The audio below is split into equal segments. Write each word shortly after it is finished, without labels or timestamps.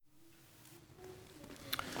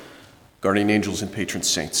Guardian angels and patron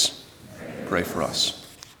saints, pray for us.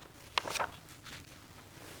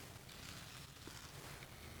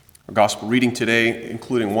 Our gospel reading today,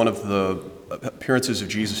 including one of the appearances of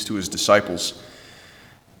Jesus to his disciples,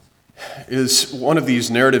 is one of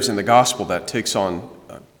these narratives in the gospel that takes on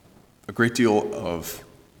a great deal of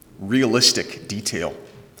realistic detail.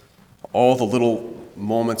 All the little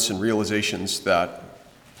moments and realizations that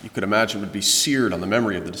you could imagine would be seared on the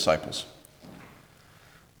memory of the disciples.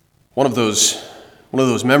 One of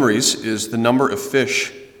those memories is the number of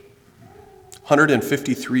fish,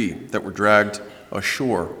 153, that were dragged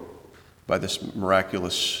ashore by this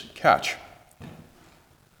miraculous catch.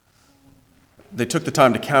 They took the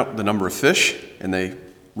time to count the number of fish, and they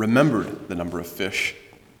remembered the number of fish.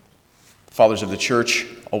 Fathers of the church,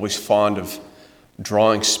 always fond of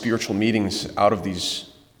drawing spiritual meanings out of these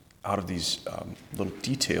little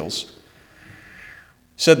details,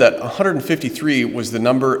 said that 153 was the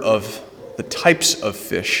number of the types of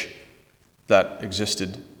fish that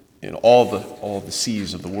existed in all the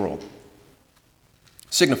seas of the world,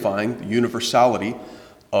 signifying the universality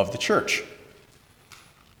of the church.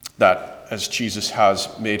 That as Jesus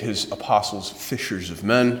has made his apostles fishers of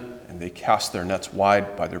men, and they cast their nets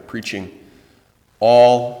wide by their preaching,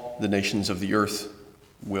 all the nations of the earth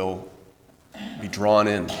will be drawn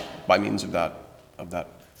in by means of that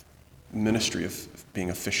ministry of being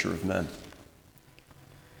a fisher of men.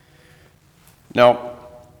 Now,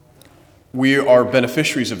 we are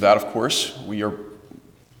beneficiaries of that, of course. We are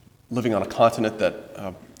living on a continent that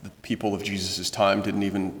the people of Jesus' time didn't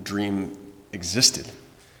even dream existed.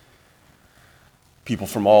 People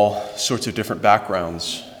from all sorts of different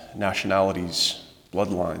backgrounds, nationalities,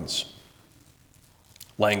 bloodlines,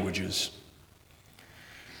 languages.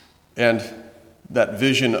 And that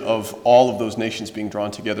vision of all of those nations being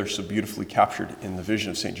drawn together so beautifully captured in the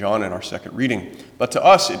vision of St. John in our second reading. But to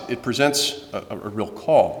us, it presents a real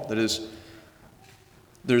call. That is,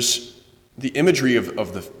 there's the imagery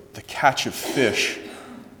of the catch of fish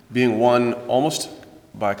being won almost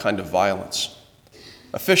by a kind of violence.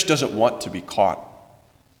 A fish doesn't want to be caught.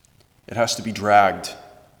 It has to be dragged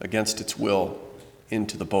against its will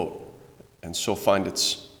into the boat and so find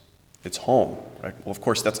its home. Right? Well, of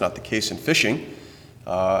course, that's not the case in fishing.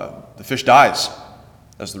 The fish dies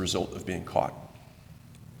as the result of being caught.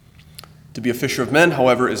 To be a fisher of men,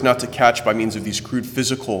 however, is not to catch by means of these crude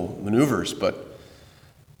physical maneuvers, but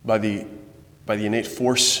by the innate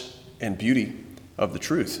force and beauty of the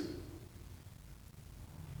truth.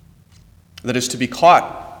 That is, to be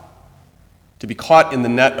caught in the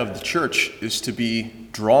net of the church is to be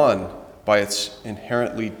drawn by its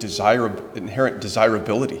inherent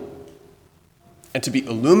desirability, and to be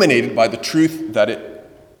illuminated by the truth that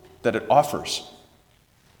it offers.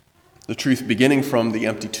 The truth beginning from the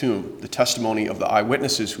empty tomb, the testimony of the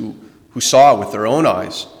eyewitnesses who saw with their own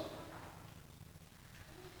eyes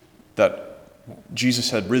that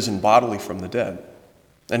Jesus had risen bodily from the dead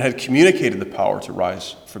and had communicated the power to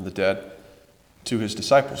rise from the dead to his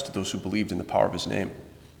disciples, to those who believed in the power of his name.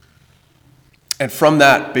 And from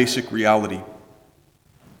that basic reality,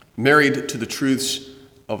 married to the truths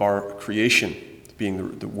of our creation,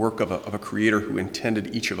 being the work of a creator who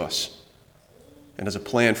intended each of us and has a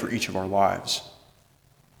plan for each of our lives.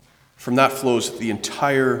 From that flows the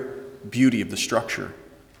entire beauty of the structure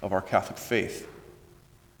of our Catholic faith.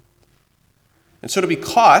 And so to be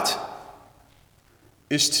caught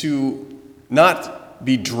is to not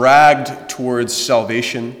be dragged towards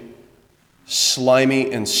salvation,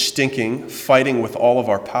 slimy and stinking, fighting with all of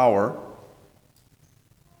our power,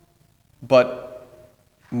 but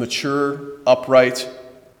mature, upright,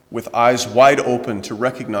 with eyes wide open to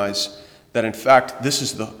recognize that in fact this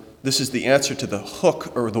is the answer to the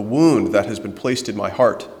hook or the wound that has been placed in my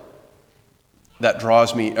heart that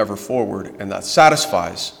draws me ever forward and that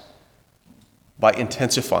satisfies by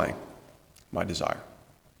intensifying my desire,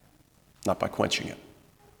 not by quenching it.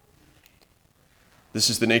 This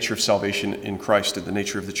is the nature of salvation in Christ and the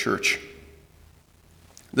nature of the church.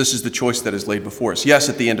 This is the choice that is laid before us. Yes,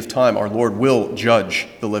 at the end of time, our Lord will judge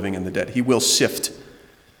the living and the dead. He will sift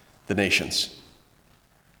the nations.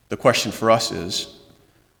 The question for us is,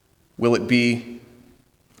 will it be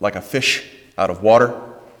like a fish out of water,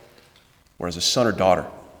 or as a son or daughter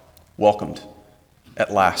welcomed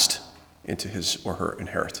at last into his or her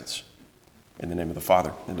inheritance? In the name of the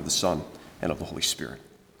Father, and of the Son, and of the Holy Spirit.